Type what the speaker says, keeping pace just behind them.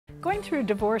Going through a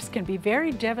divorce can be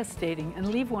very devastating and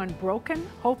leave one broken,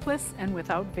 hopeless, and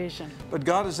without vision. But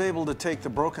God is able to take the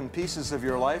broken pieces of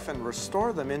your life and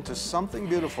restore them into something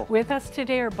beautiful. With us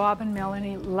today are Bob and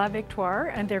Melanie La Victoire,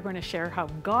 and they're going to share how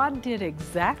God did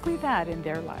exactly that in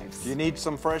their lives. Do you need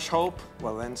some fresh hope?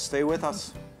 Well, then stay with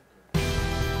us.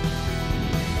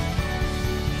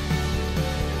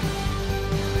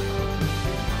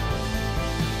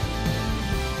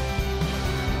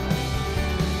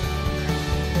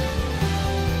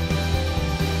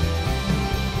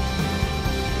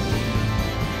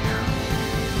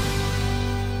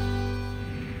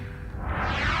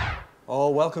 Oh,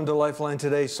 welcome to Lifeline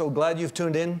Today. So glad you've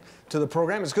tuned in to the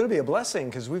program. It's going to be a blessing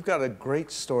because we've got a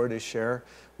great story to share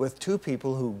with two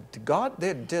people who God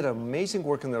did amazing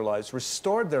work in their lives,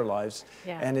 restored their lives,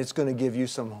 and it's going to give you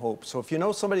some hope. So if you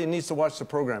know somebody who needs to watch the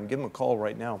program, give them a call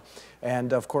right now.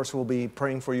 And of course, we'll be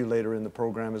praying for you later in the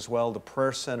program as well. The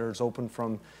prayer center is open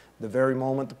from the very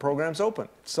moment the program's open.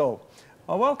 So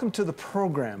welcome to the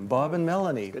program, Bob and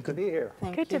Melanie. Good to be here.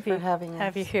 Good to be having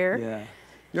you here. Yeah.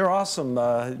 You're awesome.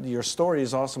 Your story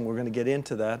is awesome. We're going to get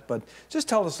into that. But just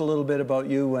tell us a little bit about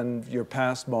you and your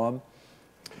past, Bob.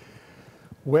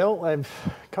 Well, I've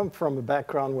come from a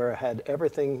background where I had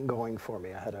everything going for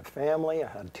me. I had a family, I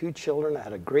had 2 children, I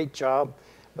had a great job,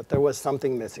 but there was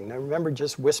something missing. I remember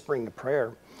just whispering a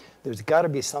prayer, there's got to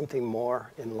be something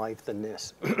more in life than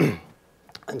this.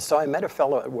 And so I met a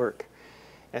fellow at work,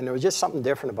 and there was just something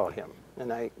different about him.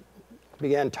 And I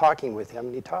began talking with him,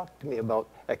 and he talked to me about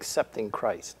accepting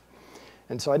Christ.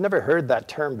 And so I'd never heard that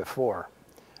term before,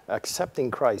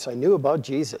 accepting Christ. I knew about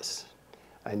Jesus.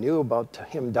 I knew about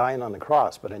him dying on the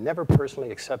cross, but I never personally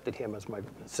accepted him as my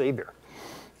Savior.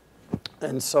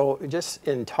 And so just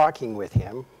in talking with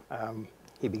him,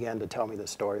 he began to tell me the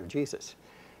story of Jesus.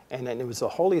 And then it was the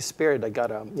Holy Spirit that got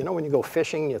you know when you go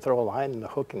fishing, you throw a line and a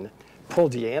hook and it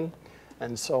pulled you in?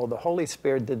 And so the Holy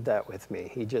Spirit did that with me.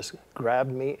 He just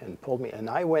grabbed me and pulled me. And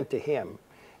I went to him,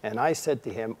 and I said to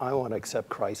him, I want to accept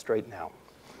Christ right now.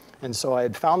 And so I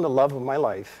had found the love of my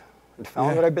life, and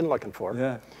found what I've been looking for.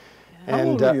 Yeah. How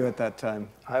old were you at that time?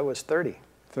 I was 30.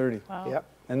 30. Wow. Yep.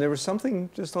 And there was something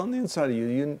just on the inside of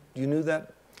you. You knew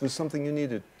that was something you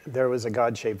needed. There was a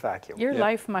God-shaped vacuum. Your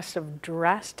life must have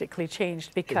drastically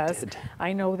changed, because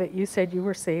I know that you said you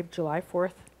were saved July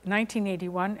 4th,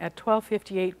 1981 at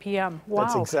 12:58 p.m. Wow.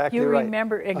 That's exactly right. You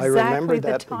remember exactly I remember the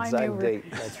that time exact you were. date.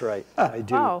 That's right. I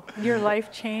do. Wow, your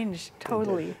life changed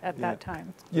totally at that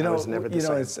time. You know, I was never the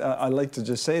same. It's, I like to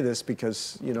just say this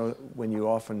because, you know, when you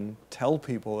often tell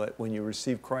people that when you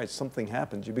receive Christ, something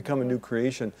happens. You become a new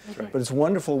creation. Right. But it's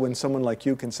wonderful when someone like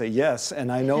you can say yes,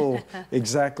 and I know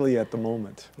exactly at the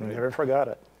moment. I Right? never forgot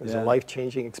it. It was a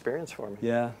life-changing experience for me.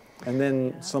 Yeah. And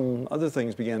then some other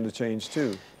things began to change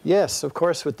too. Yes, of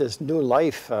course, with this new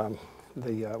life,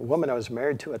 the woman I was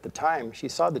married to at the time, she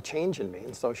saw the change in me,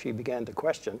 and so she began to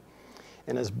question.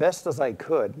 And as best as I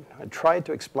could, I tried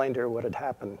to explain to her what had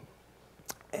happened,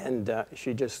 and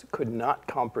she just could not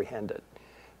comprehend it.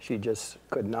 She just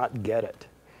could not get it.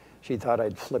 She thought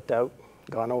I'd flipped out,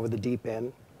 gone over the deep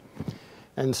end.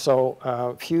 And so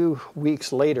a few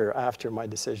weeks later, after my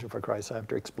decision for Christ,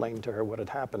 after explaining to her what had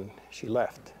happened, she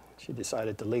left. She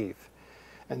decided to leave.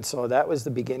 And so that was the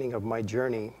beginning of my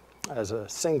journey as a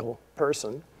single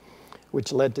person,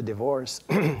 which led to divorce.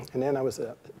 And then I was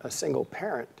a single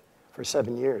parent for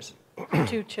 7 years.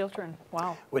 2 children,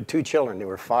 wow. With 2 children. They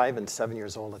were 5 and 7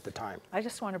 years old at the time. I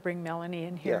just want to bring Melanie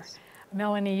in here. Yes.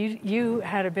 Melanie, you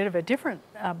had a bit of a different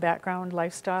background,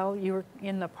 lifestyle. You were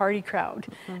in the party crowd,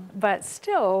 but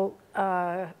still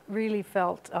really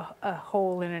felt a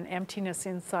hole and an emptiness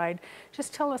inside.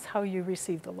 Just tell us how you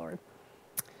received the Lord.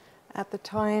 At the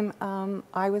time,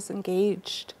 I was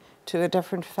engaged to a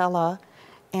different fella,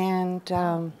 and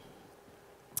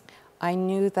I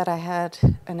knew that I had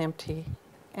an empty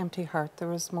heart. There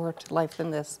was more to life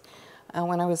than this.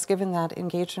 When I was given that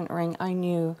engagement ring, I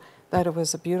knew that it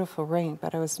was a beautiful ring,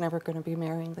 but I was never going to be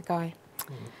marrying the guy.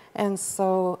 And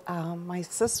so my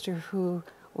sister, who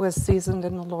was seasoned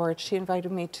in the Lord, she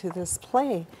invited me to this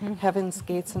play, Heaven's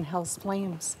Gates and Hell's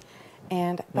Flames.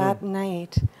 And that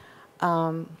night,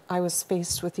 I was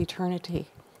faced with eternity.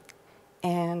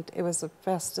 And it was the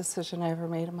best decision I ever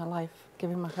made in my life,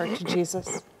 giving my heart to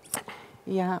Jesus.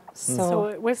 Yeah, So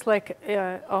it was like,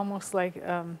 almost like,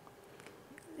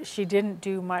 she didn't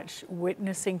do much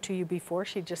witnessing to you before.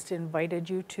 She just invited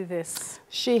you to this.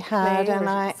 She had, play,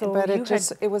 and so but you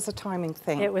it was a timing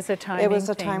thing. It was a timing It was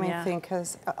a thing, timing yeah. thing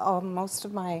because most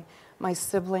of my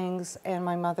siblings and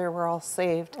my mother were all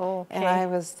saved, and I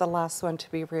was the last one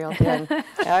to be reeled in.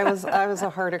 I was a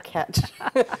harder catch.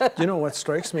 You know what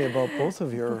strikes me about both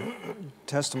of your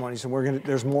testimonies, and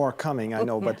there's more coming, I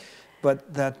know,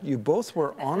 but that you both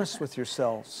were honest with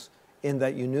yourselves in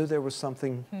that you knew there was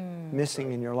something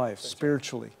missing in your life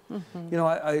spiritually. You know,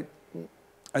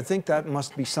 I think that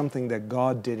must be something that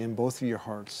God did in both of your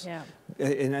hearts,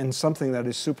 and something that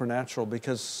is supernatural,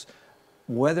 because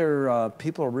whether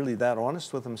people are really that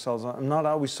honest with themselves, I'm not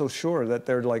always so sure that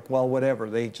they're like, well, whatever,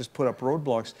 they just put up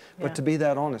roadblocks. But to be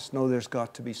that honest, no, there's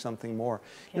got to be something more.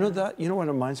 You know what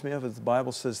it reminds me of is the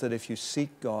Bible says that if you seek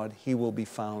God, He will be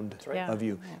found of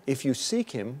you. If you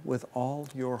seek Him with all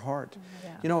your heart.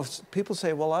 You know, if people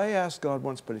say, well, I asked God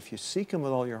once, but if you seek Him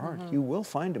with all your heart, you will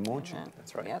find Him, won't you?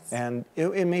 That's right. Yes. And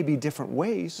it may be different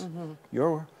ways.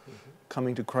 Your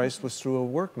coming to Christ was through a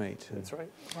workmate. That's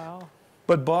right. Wow.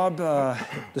 But Bob, the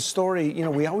story, you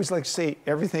know, we always like to say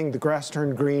everything, the grass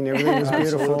turned green, everything was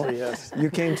beautiful. Absolutely, yes. You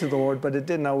came to the Lord, but it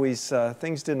didn't always,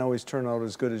 things didn't always turn out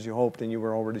as good as you hoped, and you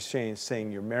were already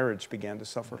saying your marriage began to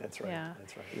suffer. That's right. Yeah.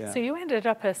 That's right. Yeah. So you ended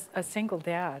up as a single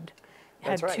dad,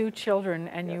 had That's right. 2 children,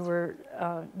 and you were,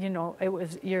 you know, it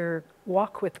was your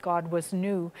walk with God was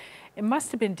new. It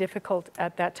must have been difficult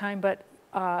at that time, but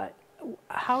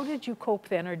how did you cope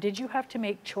then, or did you have to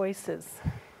make choices?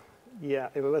 Yeah,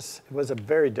 it was a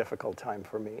very difficult time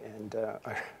for me, and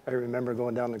I remember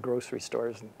going down to grocery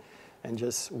stores and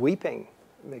just weeping,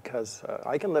 because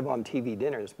I can live on TV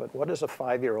dinners, but what does a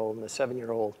 5-year-old and a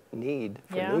 7-year-old need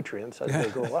for nutrients as they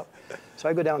grow up? So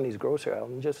I go down these grocery aisles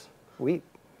and just weep.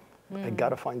 I got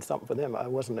to find something for them. I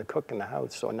wasn't a cook in the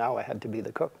house, so now I had to be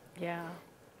the cook. Yeah.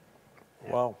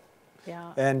 Wow.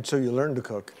 Yeah. And so you learned to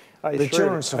cook. The The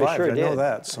children survived, I know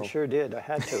that. So. I sure did. I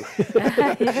had to.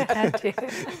 You had to.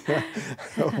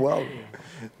 Well,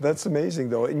 that's amazing,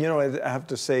 though. And, you know, I have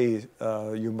to say,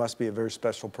 you must be a very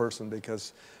special person,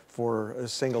 because for a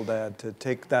single dad to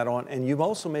take that on, and you've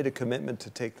also made a commitment to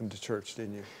take them to church,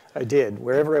 didn't you? I did.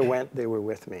 Wherever I went, they were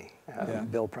with me.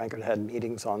 Bill Prankert had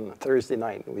meetings on Thursday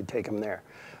night, and we'd take them there.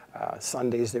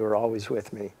 Sundays, they were always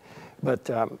with me. But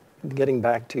getting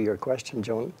back to your question,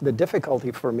 Joan, the difficulty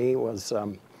for me was,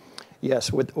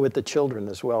 yes, with the children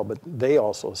as well, but they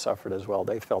also suffered as well.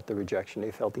 They felt the rejection,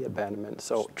 they felt the abandonment.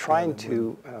 So trying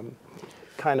to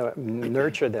kind of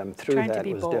nurture them through that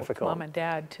was difficult. Trying to be both mom and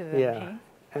dad to them. Yeah.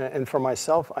 And for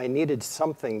myself, I needed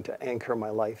something to anchor my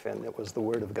life in. It was the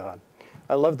Word of God.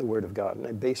 I love the Word of God, and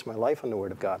I base my life on the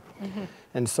Word of God.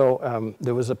 And so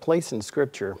there was a place in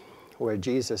Scripture where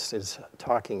Jesus is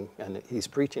talking, and he's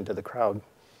preaching to the crowd,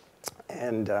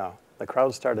 and the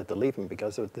crowd started to leave him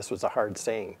because this was a hard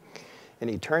saying. And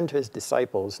he turned to his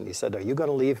disciples, and he said, "Are you going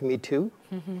to leave me too?"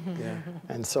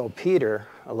 And so Peter,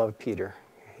 I love Peter,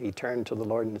 he turned to the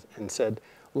Lord and said,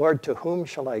 "Lord, to whom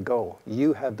shall I go?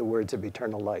 You have the words of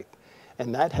eternal life."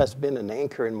 And that has been an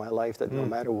anchor in my life, that no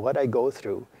matter what I go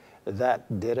through,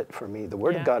 that did it for me. The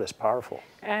Word of God is powerful.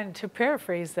 And to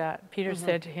paraphrase that, Peter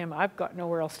said to him, "I've got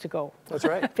nowhere else to go." That's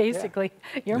right. Basically,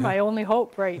 you're my only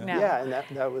hope right now. Yeah, and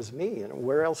that was me. You know,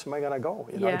 where else am I going to go?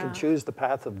 You know, I can choose the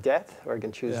path of death, or I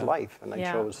can choose life, and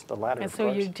I chose the latter. And of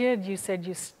so course. you said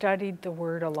you studied the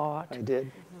Word a lot. I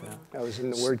did. I was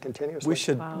in the Word continuously. We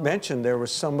should mention there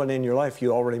was someone in your life,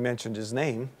 you already mentioned his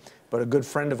name, but a good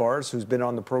friend of ours who's been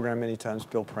on the program many times,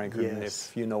 Bill Prankert. And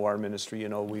if you know our ministry, you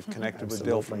know we've connected with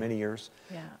Bill for many years.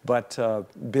 Yeah. But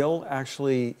Bill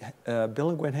actually, Bill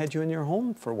and Gwen had you in your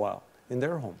home for a while, in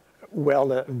their home.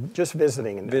 Well, just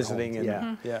visiting. In Visiting, home.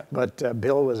 and yeah. But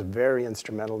Bill was very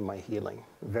instrumental in my healing,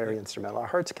 very instrumental. Our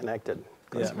hearts connected,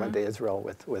 because I went to Israel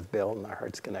with Bill, and our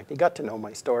hearts connected. He got to know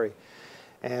my story.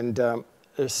 And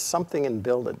there's something in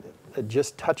Bill that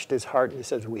just touched his heart. And he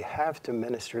says, we have to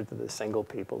minister to the single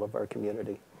people of our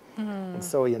community. And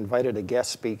so he invited a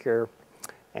guest speaker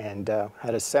and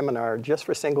had a seminar just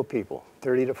for single people,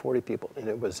 30 to 40 people. And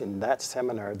it was in that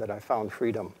seminar that I found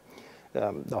freedom.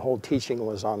 The whole teaching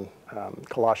was on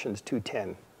Colossians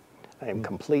 2:10. I am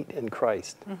complete in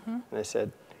Christ. And I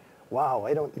said, wow,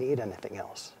 I don't need anything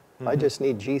else. I just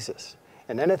need Jesus.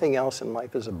 And anything else in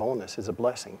life is a bonus, is a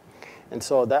blessing. And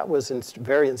so that was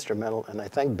very instrumental, and I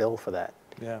thank Bill for that.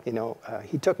 Yeah. You know,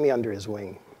 he took me under his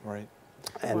wing. Right.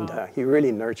 And he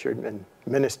really nurtured and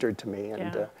ministered to me,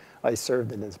 and I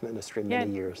served in his ministry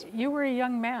many years. You were a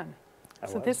young man. I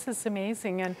So was. this is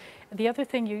amazing. The other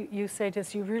thing you said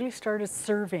is you really started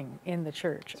serving in the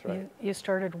church. That's right. You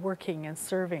started working and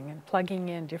serving and plugging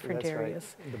in different That's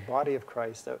areas. right. The body of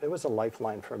Christ, it was a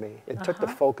lifeline for me. It took the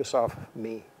focus off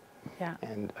me. Yeah.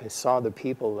 And I saw the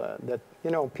people that,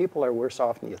 you know, people are worse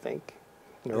off than you think.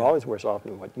 They're always worse off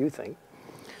than what you think.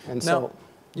 And now,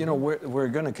 you know, we're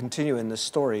going to continue in this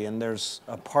story, and there's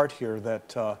a part here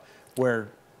that where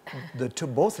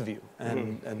both of you,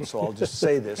 and so I'll just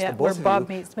say this, yeah, the both where Bob of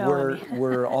you meets Melanie.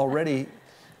 were already,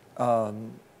 I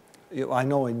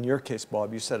know in your case,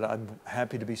 Bob, you said, I'm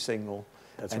happy to be single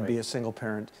and be a single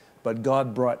parent, but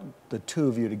God brought the two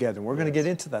of you together. We're going to get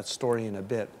into that story in a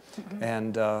bit.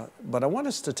 And but I want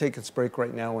us to take this break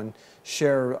right now and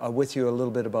share with you a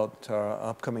little bit about our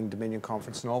upcoming Dominion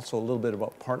Conference, and also a little bit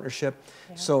about partnership,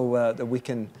 so that we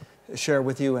can share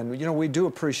with you. And you know, we do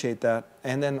appreciate that.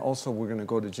 And then also we're going to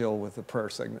go to Jill with the prayer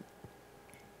segment.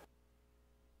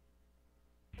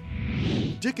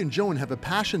 Dick and Joan have a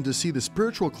passion to see the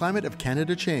spiritual climate of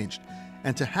Canada changed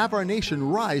and to have our nation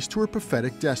rise to her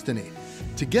prophetic destiny.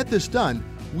 To get this done,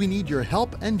 we need your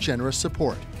help and generous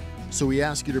support. So we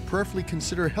ask you to prayerfully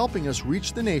consider helping us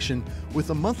reach the nation with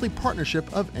a monthly partnership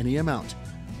of any amount.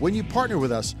 When you partner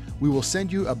with us, we will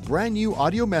send you a brand new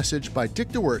audio message by Dick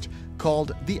DeWert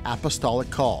called The Apostolic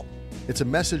Call. It's a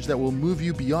message that will move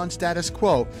you beyond status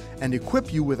quo and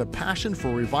equip you with a passion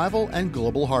for revival and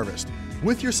global harvest.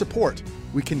 With your support,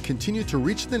 we can continue to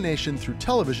reach the nation through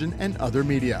television and other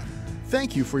media.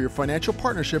 Thank you for your financial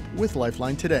partnership with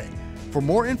Lifeline Today. For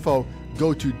more info,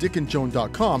 go to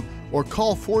dickandjoan.com or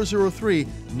call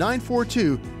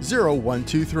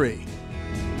 403-942-0123.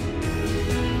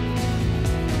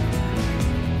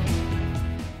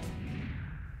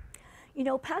 You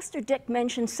know, Pastor Dick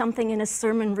mentioned something in a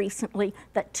sermon recently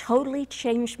that totally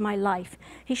changed my life.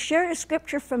 He shared a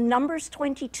scripture from Numbers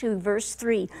 22, verse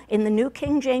 3, in the New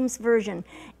King James Version.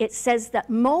 It says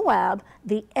that Moab,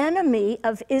 the enemy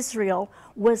of Israel,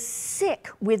 was sick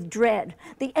with dread.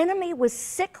 The enemy was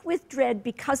sick with dread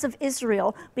because of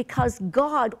Israel, because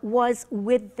God was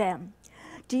with them.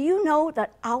 Do you know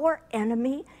that our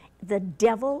enemy, the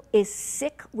devil, is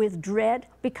sick with dread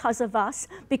because of us,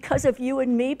 because of you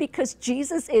and me, because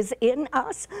Jesus is in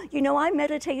us? You know, I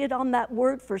meditated on that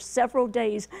word for several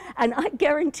days, and I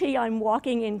guarantee I'm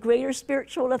walking in greater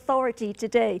spiritual authority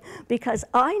today, because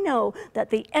I know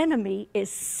that the enemy is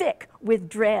sick with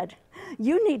dread.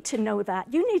 You need to know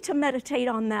that. You need to meditate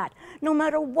on that. No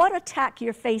matter what attack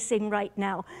you're facing right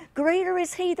now, greater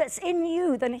is he that's in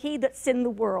you than he that's in the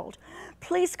world.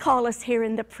 Please call us here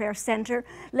in the prayer center.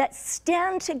 Let's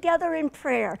stand together in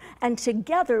prayer, and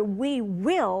together we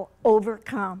will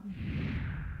overcome.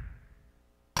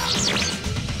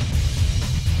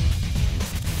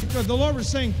 Because the Lord was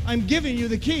saying, I'm giving you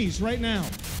the keys right now.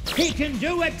 He can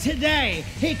do it today.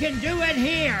 He can do it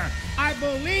here. I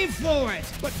believe for it.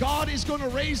 But God is going to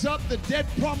raise up the dead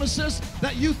promises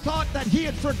that you thought that he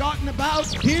had forgotten about.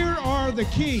 Here are the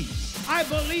keys. I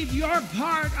believe you're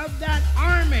part of that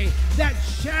army that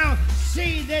shall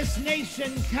see this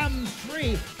nation come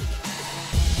free.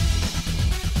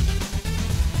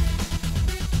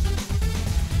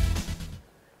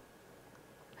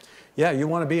 Yeah, you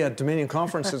want to be at Dominion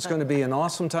Conference. It's going to be an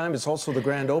awesome time. It's also the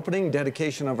grand opening,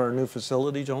 dedication of our new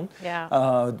facility, Joan.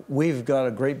 Yeah. We've got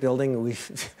a great building.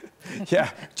 Yeah,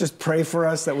 just pray for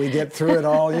us that we get through it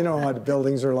all. You know how the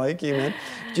buildings are like, amen.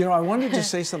 You know, I wanted to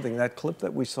say something. That clip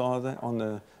that we saw there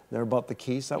about the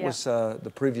keys, that was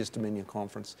the previous Dominion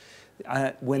Conference.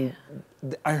 When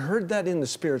I heard that in the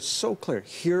Spirit so clear,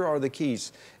 here are the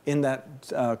keys in that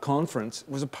conference. It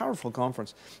was a powerful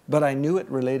conference, but I knew it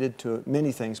related to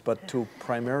many things, but to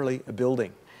primarily a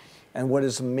building. And what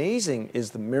is amazing is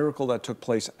the miracle that took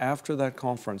place after that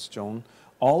conference, Joan.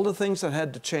 All the things that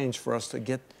had to change for us to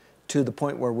get to the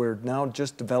point where we're now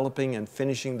just developing and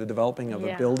finishing the developing of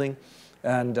a building.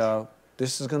 And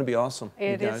this is going to be awesome.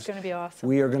 It is going to be awesome.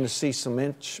 We are going to see some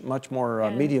much more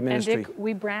media ministry. And Dick,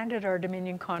 we branded our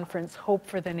Dominion Conference Hope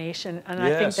for the Nation, and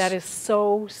I think that is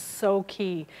so, so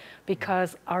key,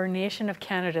 because our nation of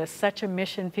Canada is such a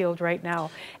mission field right now,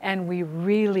 and we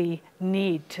really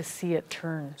need to see it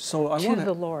turn to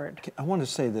the Lord. I want to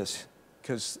say this,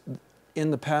 because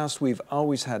in the past, we've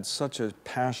always had such a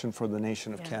passion for the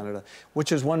nation of Canada,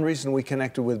 which is one reason we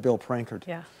connected with Bill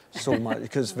Prankard so much,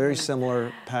 because very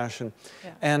similar passion.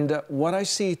 And what I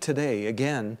see today,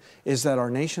 again, is that our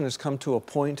nation has come to a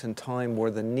point in time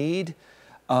where the need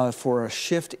for a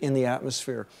shift in the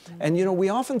atmosphere. And, you know, we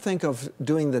often think of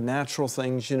doing the natural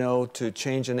things, you know, to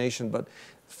change a nation, but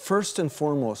first and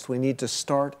foremost, we need to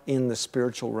start in the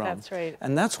spiritual realm. That's right.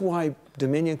 And that's why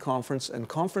Dominion Conference and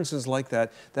conferences like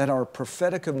that, that are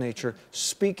prophetic of nature,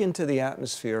 speak into the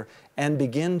atmosphere and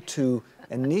begin to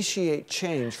initiate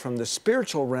change from the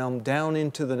spiritual realm down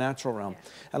into the natural realm.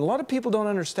 And a lot of people don't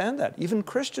understand that. Even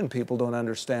Christian people don't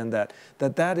understand that,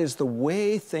 that is the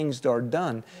way things are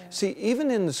done. See,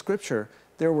 even in the scripture,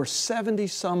 there were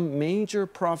 70-some major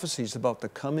prophecies about the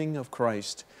coming of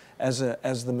Christ as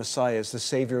the Messiah, as the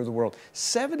Savior of the world.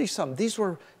 70-some. These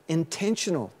were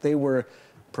intentional. They were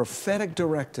prophetic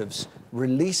directives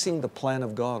releasing the plan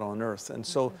of God on earth. And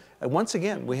so, once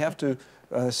again, we have to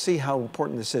see how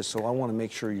important this is. So I want to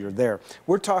make sure you're there.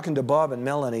 We're talking to Bob and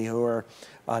Melanie, who are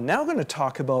now going to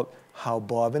talk about how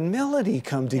Bob and Melanie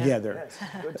come together.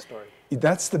 Yes, good story.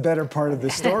 That's the better part of the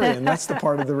story, and that's the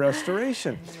part of the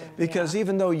restoration. Because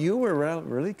even though you were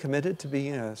really committed to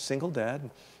being a single dad,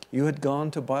 you had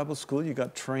gone to Bible school, you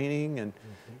got training, and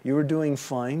you were doing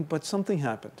fine, but something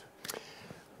happened.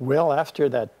 Well, after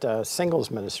that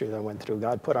singles ministry that I went through,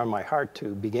 God put on my heart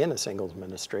to begin a singles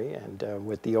ministry, and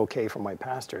with the okay from my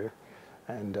pastor,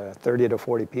 and 30 to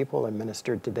 40 people, I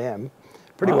ministered to them.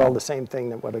 Pretty well the same thing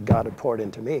that what God had poured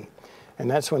into me.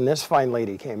 And that's when this fine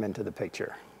lady came into the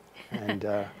picture. And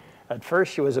at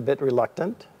first she was a bit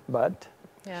reluctant, but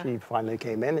she finally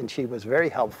came in, and she was very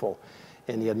helpful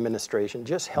in the administration,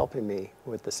 just helping me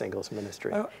with the singles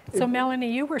ministry. So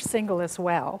Melanie, you were single as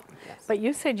well, but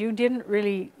you said you didn't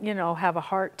really, you know, have a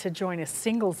heart to join a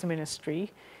singles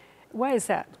ministry. Why is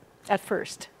that at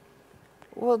first?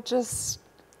 Well, just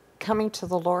coming to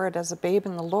the Lord as a babe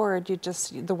in the Lord,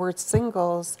 the word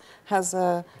singles has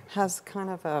kind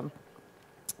of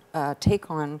a take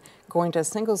on going to a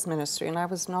singles ministry, and I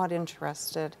was not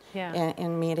interested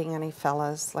in meeting any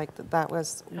fellas. Like that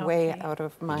was way out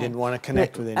of my... You didn't want to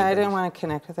connect with anybody. I didn't want to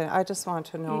connect with it. I just wanted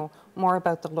to know more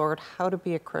about the Lord, how to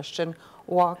be a Christian,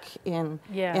 walk in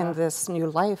this new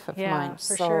life of mine.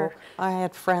 So I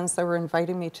had friends that were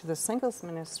inviting me to the singles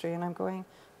ministry, and I'm going,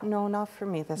 no, not for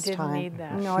me this time. Didn't need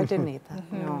that. No, I didn't need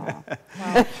that. No.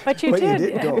 Wow. But you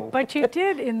did go. But you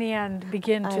did, in the end,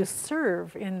 begin to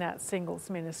serve in that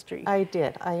singles ministry. I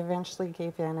did. I eventually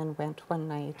gave in and went one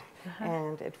night,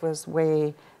 and it was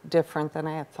way different than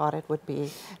I had thought it would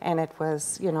be. And it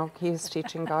was, you know, he was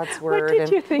teaching God's word. What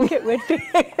did you think it would be?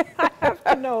 I have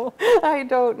to know. I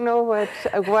don't know what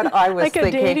I was like thinking.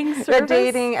 A dating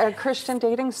service? A Christian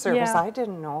dating service. Yeah. I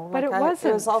didn't know. But like it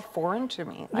wasn't. It was all foreign to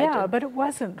me. Yeah, but it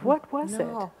wasn't. What was it?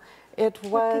 It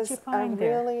was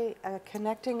really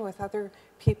connecting with other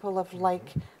people of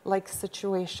like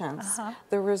situations.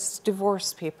 There was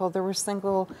divorced people. There were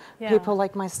single people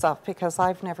like myself, because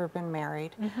I've never been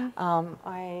married.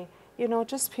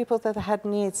 Just people that had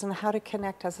needs, and how to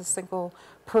connect as a single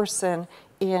person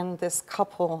in this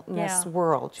coupleness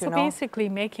world. So basically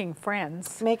making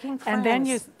friends. Making friends. And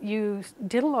then you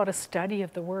did a lot of study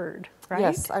of the Word, right?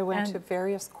 Yes, I went to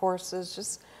various courses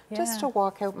just to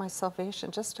walk out my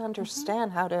salvation, just to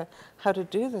understand how to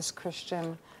do this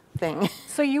Christian thing.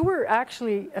 So you were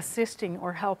actually assisting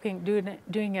or helping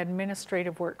doing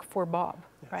administrative work for Bob,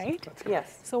 right?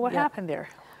 Yes. So what happened there?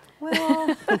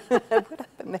 Well, what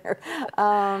happened there?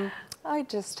 I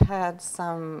just had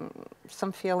some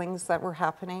feelings that were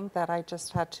happening that I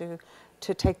just had to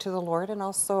take to the Lord, and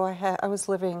also I was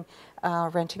living,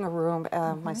 renting a room,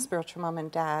 my spiritual mom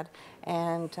and dad,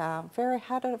 and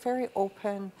had a very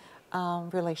open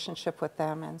relationship with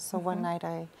them. And so one night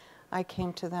I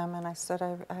came to them and I said,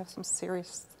 I have some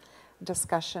serious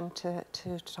discussion to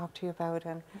talk to you about.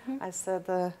 And I said,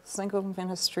 the single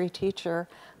ministry teacher,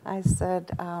 I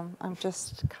said, I'm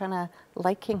just kind of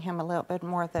liking him a little bit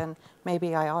more than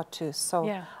maybe I ought to.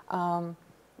 So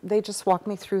they just walked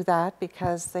me through that,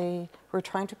 because they were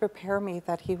trying to prepare me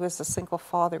that he was a single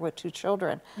father with 2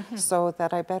 children, so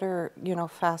that I better,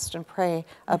 fast and pray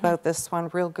about this one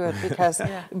real good, because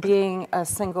being a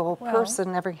single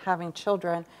person, never having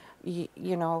children,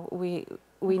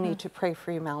 we need to pray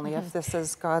for you, Melanie, if this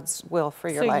is God's will for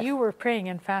your life. So you were praying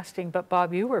and fasting, but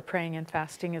Bob, you were praying and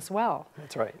fasting as well.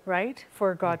 That's right. Right?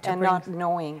 For God to and bring... not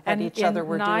knowing that each other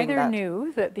were doing that. Neither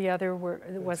knew that the other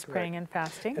was praying and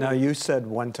fasting. Now, you said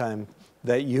one time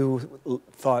that you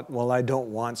thought, well, I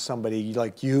don't want somebody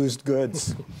like used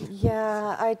goods.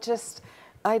 Yeah, I just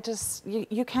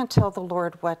you can't tell the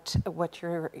Lord what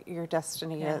your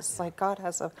destiny is. Like, God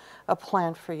has a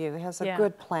plan for you. He has a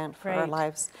good plan for our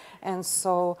lives. And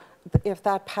so if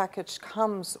that package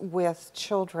comes with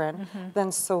children,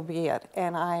 then so be it.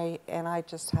 And I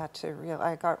just had to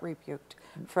I got rebuked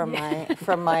from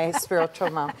my spiritual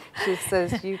mom. She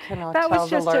says, you cannot tell the Lord.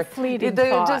 That was just a fleeting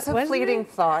thought. Just a fleeting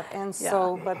thought. And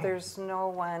so, but there's no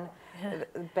one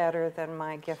better than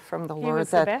my gift from the He Lord.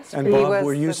 was the best And for you. Bob,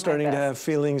 were you my starting to best. have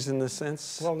feelings in the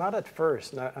sense? Well, not at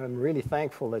first. I'm really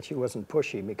thankful that she wasn't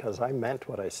pushy, because I meant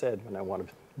what I said when I wanted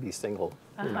to be single.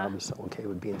 You know, I was okay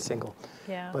with being single.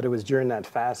 Yeah. But it was during that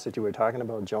fast that you were talking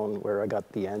about, Joan, where I got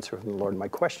the answer from the Lord. My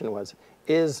question was,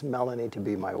 is Melanie to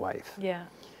be my wife? Yeah.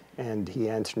 And he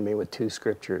answered me with 2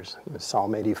 scriptures.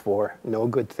 Psalm 84, no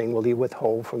good thing will he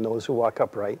withhold from those who walk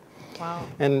upright. Wow.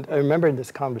 And I remember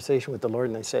this conversation with the Lord,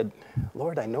 and I said,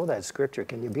 Lord, I know that scripture.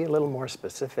 Can you be a little more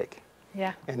specific?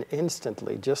 Yeah. And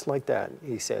instantly, just like that,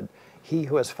 he said, he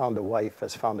who has found a wife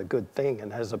has found a good thing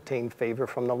and has obtained favor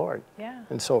from the Lord. Yeah.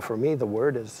 And so for me, the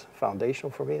word is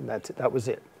foundational for me, and that was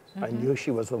it. I knew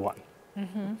she was the one.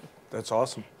 That's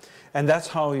awesome. And that's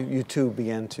how you two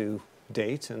began to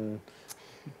date, and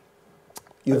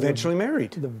you eventually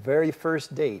married. The very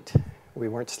first date, we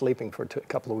weren't sleeping for a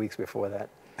couple of weeks before that.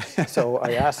 So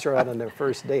I asked her out on their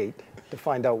first date to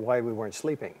find out why we weren't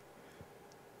sleeping.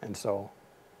 And so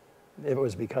it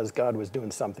was because God was doing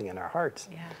something in our hearts.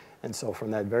 Yeah. And so from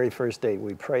that very first date,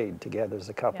 we prayed together as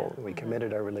a couple. Yeah. And we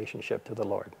committed our relationship to the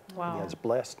Lord. Wow. And he has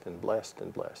blessed and blessed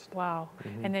and blessed. Wow.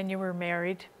 And then you were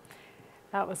married.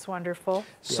 That was wonderful.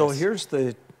 So Yes. here's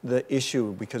the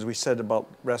issue, because we said about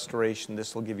restoration,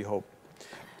 this will give you hope.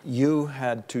 You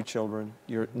had 2 children.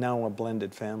 You're now a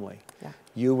blended family. Yeah.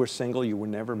 You were single. You were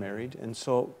never married. And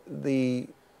so the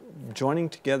joining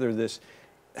together this,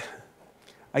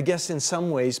 I guess in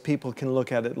some ways people can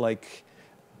look at it like,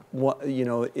 what, you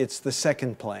know, it's the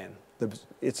second plan.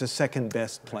 It's a second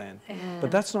best plan.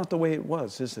 But that's not the way it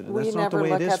was, is it? We That's not the never way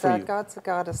look it is at for that. you. God's a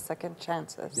God of second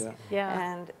chances. Yeah.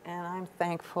 Yeah. And I'm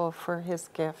thankful for his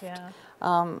gift. Yeah.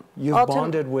 You've ultim-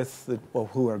 bonded with the, well,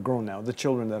 who are grown now, the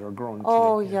children that are grown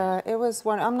Oh, today. yeah. It was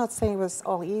one. I'm not saying it was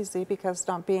all easy, because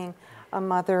not being a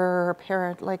mother or a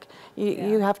parent, like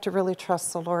you have to really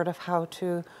trust the Lord of how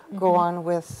to go on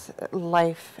with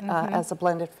life as a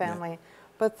blended family.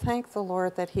 But thank the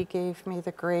Lord that he gave me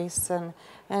the grace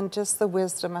and just the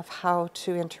wisdom of how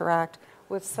to interact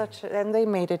with such, and they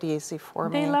made it easy for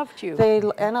me. They loved you.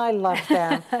 And I loved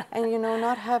them. And you know,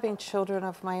 not having children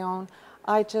of my own,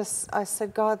 I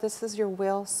said, God, this is your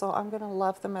will, so I'm going to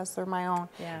love them as they're my own.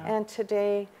 Yeah. And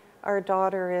today, our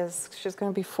daughter she's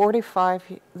going to be 45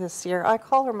 this year. I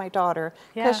call her my daughter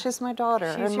because Yeah. she's my daughter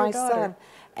She's and your my daughter. son.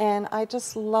 And I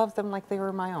just love them like they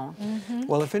were my own.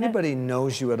 Well, if anybody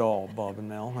knows you at all, Bob and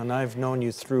Mel, and I've known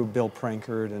you through Bill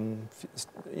Prankard and,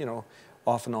 you know,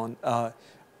 off and on,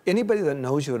 anybody that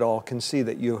knows you at all can see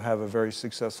that you have a very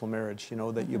successful marriage, you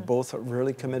know, that you both are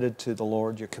really committed to the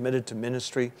Lord, you're committed to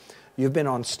ministry. You've been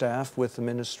on staff with the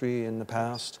ministry in the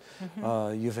past.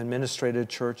 You've administrated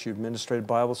church. You've administrated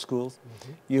Bible schools.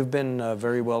 You've been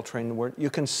very well trained in the Word. You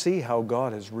can see how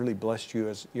God has really blessed you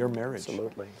as your marriage.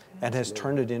 Absolutely. And has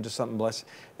turned it into something blessed.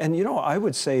 And you know, I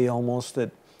would say almost that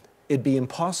it'd be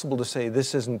impossible to say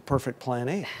this isn't perfect plan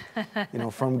A, you know,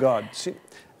 from God. See,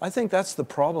 I think that's the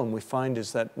problem we find,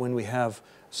 is that when we have,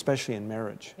 especially in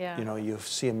marriage, Yeah. you know, you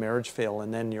see a marriage fail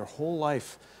and then your whole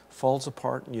life falls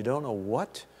apart and you don't know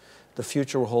what the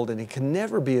future will hold, and it can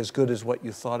never be as good as what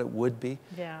you thought it would be.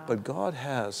 Yeah. But God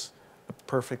has a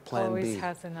perfect plan Always B.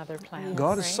 has another plan.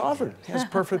 God is right? sovereign. He has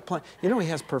perfect plan. You know, he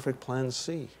has perfect plan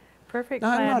C. Perfect Now,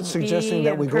 I'm plan not suggesting B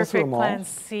that and we go through perfect them all. plan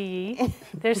C,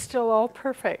 they're still all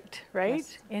perfect, right?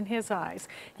 Yes. In his eyes.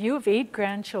 You have 8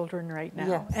 grandchildren right now,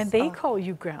 Yes. and they call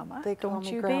you grandma, They call don't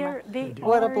me you? grandma. They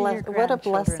What a, are your what a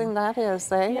blessing grandchildren. that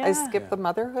is, eh? I Yeah. skipped the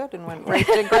motherhood and went right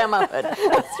to grandmahood.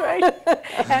 That's right.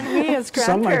 And we as grandparents,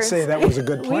 Some might say that was a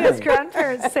good we as plan.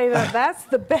 grandparents say that that's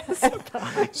the best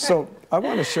time. So I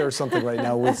want to share something right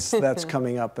now that's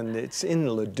coming up, and it's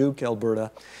in Leduc, Alberta.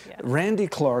 Yes. Randy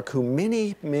Clark, who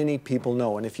many, many people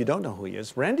know, and if you don't know who he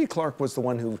is, Randy Clark was the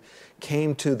one who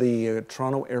came to the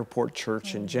Toronto Airport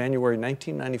Church in January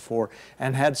 1994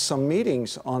 and had some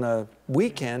meetings on a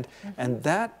weekend, and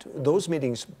those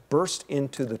meetings burst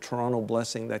into the Toronto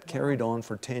Blessing that carried on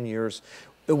for 10 years.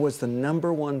 It was the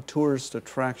 #1 tourist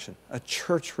attraction, a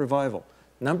church revival.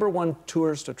 #1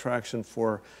 tourist attraction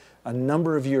for a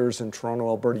number of years in Toronto,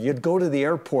 Alberta. You'd go to the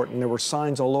airport and there were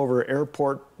signs all over,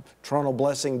 airport, Toronto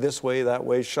Blessing, this way, that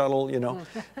way, shuttle, you know.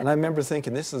 And I remember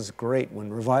thinking, this is great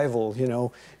when revival, you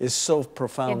know, is so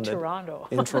profound. In Toronto.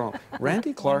 In Toronto.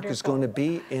 Randy Clark is Wonderful. going to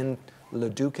be in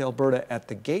Leduc, Alberta at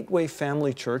the Gateway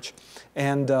Family Church.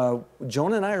 And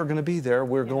Joan and I are going to be there.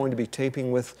 We're going to be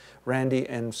taping with Randy.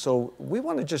 And so we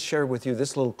want to just share with you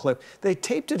this little clip. They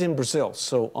taped it in Brazil,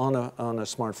 so on a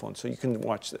smartphone, so you can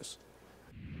watch this.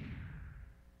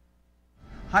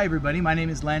 Hi everybody, my name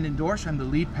is Landon Dorsch. I'm the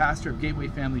lead pastor of Gateway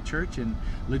Family Church in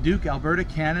Leduc, Alberta,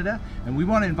 Canada. And we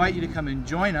want to invite you to come and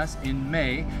join us in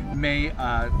May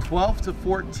 12th to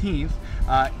 14th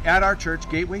at our church,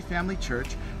 Gateway Family Church,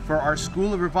 for our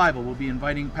School of Revival. We'll be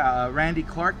inviting Randy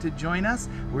Clark to join us.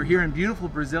 We're here in beautiful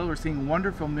Brazil. We're seeing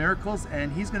wonderful miracles,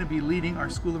 and he's going to be leading our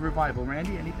School of Revival.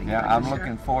 Randy, anything you'd like to share? I'm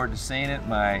looking forward to seeing it.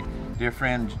 My dear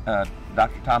friend,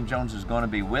 Dr. Tom Jones, is going to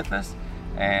be with us.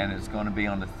 And it's going to be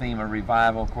on the theme of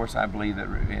revival. Of course, I believe that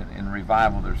in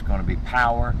revival there's going to be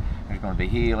power, there's going to be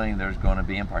healing, there's going to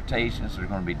be impartations, there's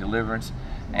going to be deliverance,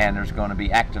 and there's going to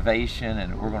be activation,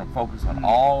 and we're going to focus on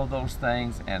all of those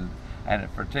things, and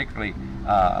particularly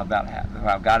about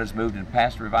how God has moved in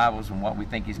past revivals and what we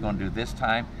think He's going to do this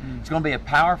time. It's going to be a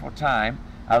powerful time.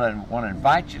 I want to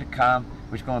invite you to come.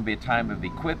 It's going to be a time of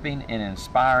equipping and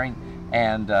inspiring,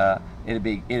 and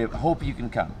hope you can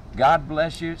come. God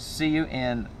bless you. See you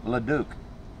in Leduc.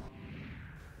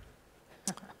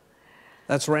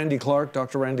 That's Randy Clark,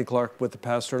 Dr. Randy Clark with the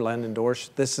pastor, Landon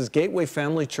Dorsch. This is Gateway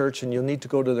Family Church, and you'll need to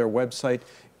go to their website,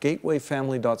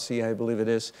 gatewayfamily.ca, I believe it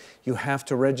is. You have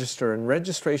to register, and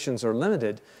registrations are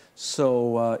limited,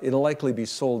 so it'll likely be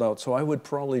sold out. So I would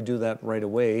probably do that right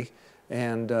away,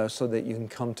 and so that you can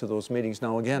come to those meetings.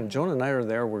 Now again, Joan and I are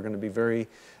there. We're going to be very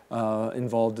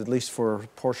involved, at least for a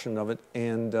portion of it,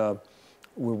 and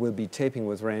we will be taping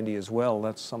with Randy as well.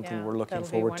 That's something we're looking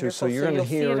forward to. So you're going to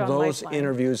hear those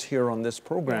interviews here on this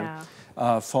program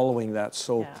following that.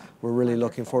 So we're really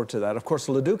looking forward to that. Of course,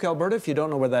 Leduc, Alberta, if you don't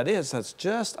know where that is, that's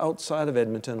just outside of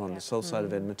Edmonton, on the south side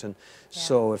of Edmonton.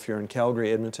 So if you're in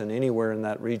Calgary, Edmonton, anywhere in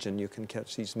that region, you can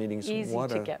catch these meetings. Easy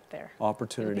what to a get there.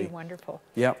 Opportunity. It'll be wonderful.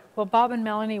 Yep. Well, Bob and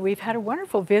Melanie, we've had a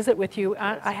wonderful visit with you.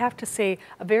 I have to say,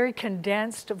 a very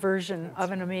condensed version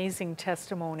of an amazing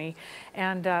testimony.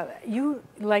 And you,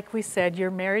 like we said, you're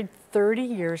married 30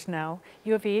 years now.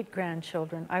 You have 8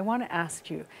 grandchildren. I want to ask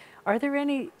you, are there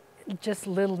any just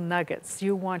little nuggets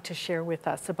you want to share with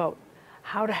us about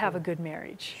how to have a good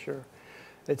marriage? Sure.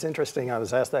 It's interesting. I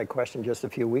was asked that question just a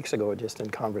few weeks ago, just in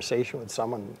conversation with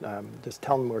someone, just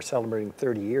telling them we're celebrating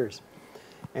 30 years.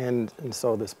 And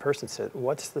so this person said,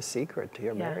 what's the secret to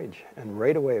your marriage? And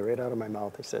right away, right out of my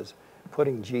mouth, it says,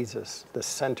 putting Jesus the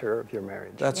center of your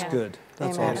marriage. That's good.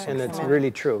 That's awesome. And it's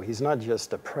really true. He's not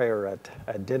just a prayer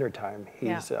at dinner time.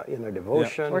 He's in a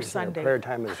devotion. Or he's Sunday. in a prayer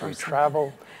time as we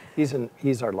travel.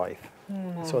 He's our life.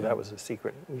 So that was a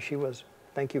secret. And she was,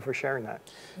 thank you for sharing that.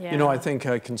 You know, I think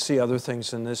I can see other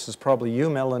things, and this is probably you,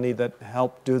 Melanie, that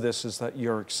helped do this, is that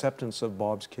your acceptance of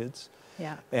Bob's kids.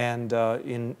 And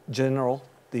in general,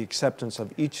 the acceptance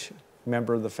of each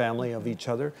member of the family, of each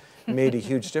other, made a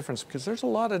huge difference, because there's a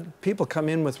lot of people come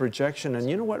in with rejection, and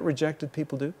you know what rejected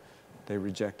people do? They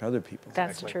reject other people.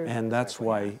 That's true. And that's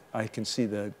why I can see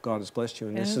that God has blessed you,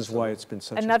 and this is why it's been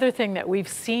such Another thing that we've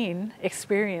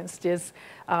experienced is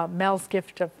Mel's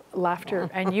gift of laughter,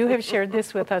 and you have shared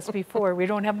this with us before. We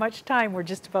don't have much time, we're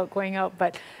just about going out,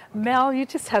 but Mel, you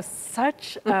just have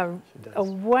such a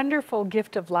wonderful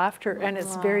gift of laughter, and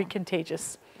it's very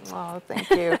contagious. Oh, thank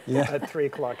you. At 3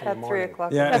 o'clock in the morning. At 3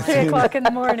 o'clock in the morning. At 3 o'clock in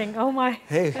the morning. Oh my.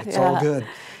 Hey, it's all good.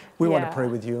 We want to pray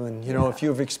with you, and you know, if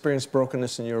you've experienced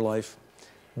brokenness in your life,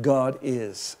 God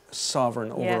is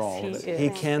sovereign over all of it. He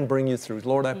can bring you through.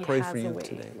 Lord, I pray for you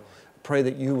today. Pray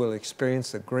that you will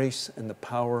experience the grace and the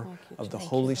power of the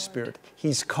Holy Spirit.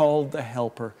 He's called the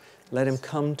Helper. Let Him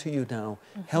come to you now,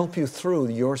 help you through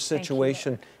your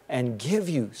situation, and give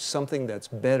you something that's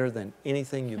better than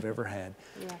anything you've ever had.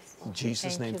 In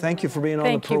Jesus' name. Thank you for being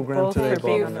on the program today,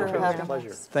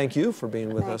 Bob. Thank you for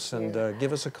being with us, and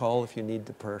give us a call if you need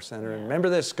the prayer center. And remember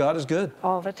this, God is good.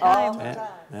 All the time.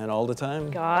 And all the time.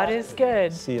 God is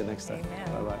good. See you next time.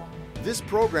 Bye-bye. This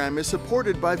program is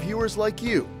supported by viewers like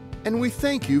you, and we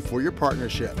thank you for your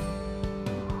partnership.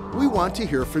 We want to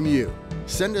hear from you.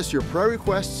 Send us your prayer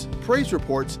requests, praise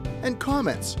reports, and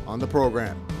comments on the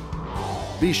program.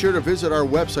 Be sure to visit our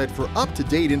website for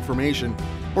up-to-date information,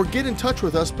 or get in touch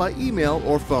with us by email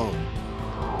or phone.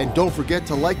 And don't forget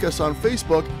to like us on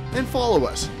Facebook and follow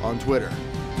us on Twitter.